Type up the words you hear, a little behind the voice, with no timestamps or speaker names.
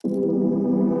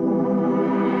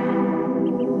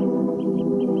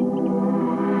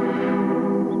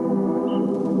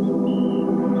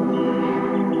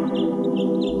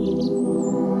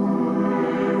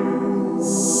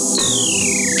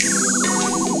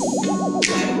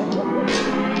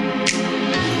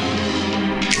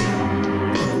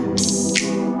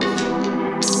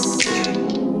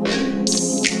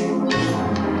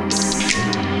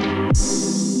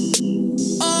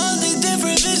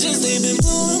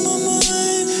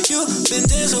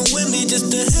dancing with me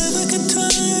just to have a good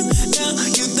time. Now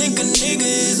you think a nigga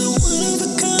is a one of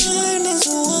a kind, is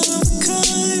a one of a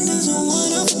kind, is a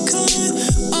one of a kind.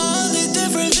 All these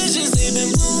different visions, they've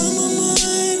been blowing my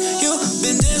mind. You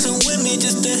been dancing with me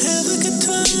just to have a good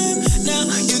time. Now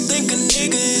you think a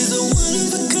nigga is a one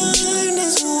of a kind,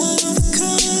 is a one of a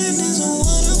kind, is a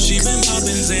one of a kind. She been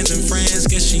popping Zans and friends,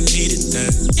 guess she needed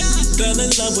that. Fell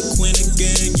in love with Quinn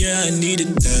again, yeah, I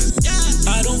needed that.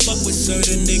 I don't fuck with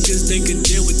certain niggas, they could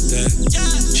deal with that.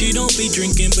 She don't be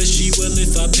drinking, but she will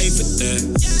if I pay for that.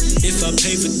 If I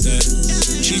pay for that,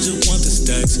 she just want the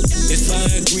stacks. If I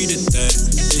agree to that,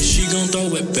 then she gon' throw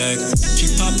it back.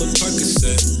 She pop a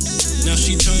Percocet, now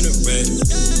she turn it red.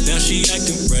 Now she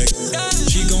acting wreck,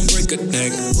 she gon' break a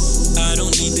neck. I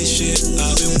don't need this shit,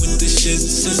 I've been with this shit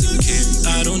since a kid.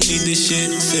 I don't need this shit,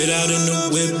 sit out in the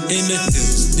whip, in the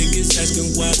hills. Niggas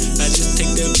asking why, I just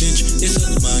take that bitch, it's a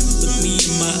mine. Look me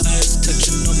in my eyes,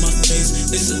 touching on my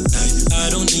face, it's a night. I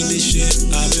don't need this shit,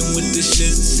 I've been with this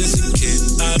shit since a kid.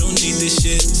 I don't need this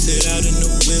shit, sit out in the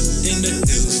whip, in the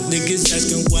hills. Niggas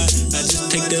asking why, I just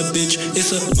take that bitch,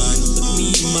 it's a mine. Look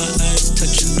me in my eyes,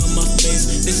 touching on my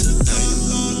face, it's a night.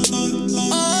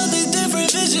 All these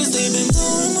different visions, they've been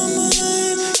blowing my mind.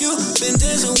 You been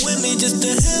dancing with me just to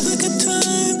have a good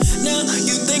time. Now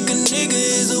you think a nigga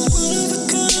is a one of a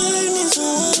kind, is a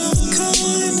one of a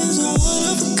kind, is a one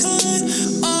of a kind.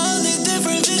 All these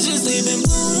different visions, they've been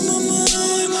blowing my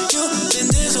mind. You been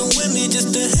dancing with me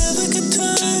just to have a good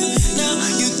time. Now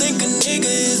you think a nigga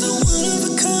is a one of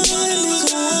a kind, is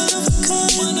a one of a kind,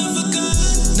 one of a kind.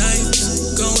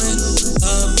 Nights going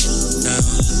up now.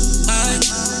 I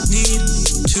need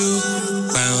 2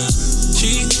 rounds.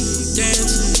 She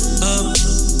dance up,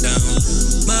 down.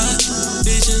 My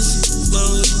visions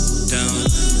slow down.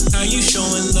 How you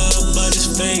showing love, but it's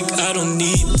fake? I don't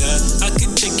need that. I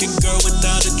could take your girl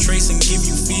without a trace and give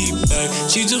you feedback.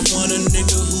 She just want a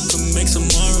nigga who can make some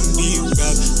R&B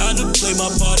rap. I done play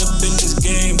my part up in this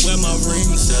game where my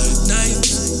ring's at.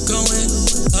 Nights going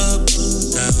up,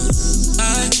 down.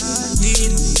 I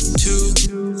need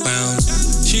 2 rounds.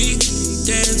 She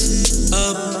dance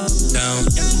up, down.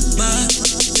 My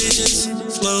visions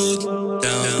slowed